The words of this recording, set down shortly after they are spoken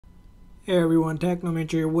Hey everyone,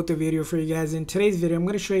 Technomentor here with a video for you guys. In today's video, I'm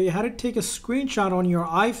going to show you how to take a screenshot on your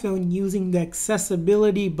iPhone using the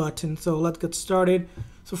accessibility button. So let's get started.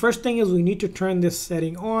 So first thing is we need to turn this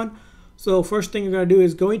setting on. So first thing you're going to do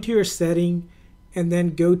is go into your setting and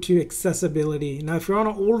then go to accessibility. Now if you're on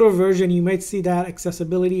an older version, you might see that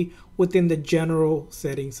accessibility within the general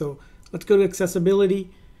setting. So let's go to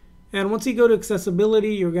accessibility. And once you go to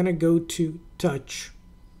accessibility, you're going to go to touch.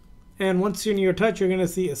 And once you're in your touch, you're going to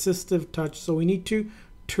see assistive touch. So we need to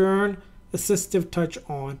turn assistive touch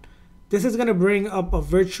on. This is going to bring up a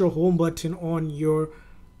virtual home button on your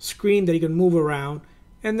screen that you can move around.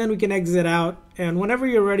 And then we can exit out. And whenever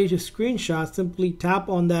you're ready to screenshot, simply tap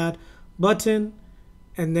on that button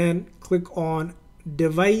and then click on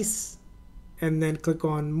device and then click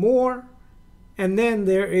on more. And then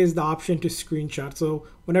there is the option to screenshot. So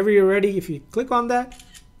whenever you're ready, if you click on that,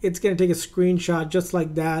 it's going to take a screenshot just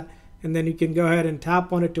like that. And then you can go ahead and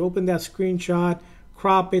tap on it to open that screenshot,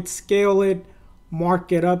 crop it, scale it,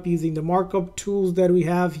 mark it up using the markup tools that we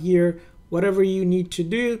have here, whatever you need to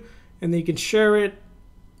do. And then you can share it,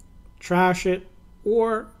 trash it,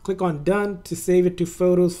 or click on done to save it to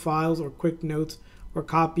photos, files, or quick notes, or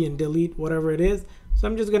copy and delete, whatever it is. So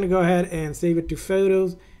I'm just going to go ahead and save it to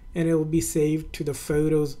photos, and it will be saved to the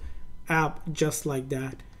Photos app just like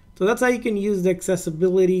that. So that's how you can use the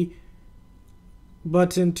accessibility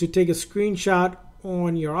button to take a screenshot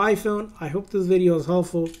on your iPhone. I hope this video is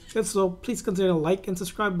helpful. If so, please consider the like and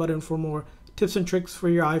subscribe button for more tips and tricks for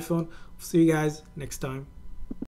your iPhone. See you guys next time.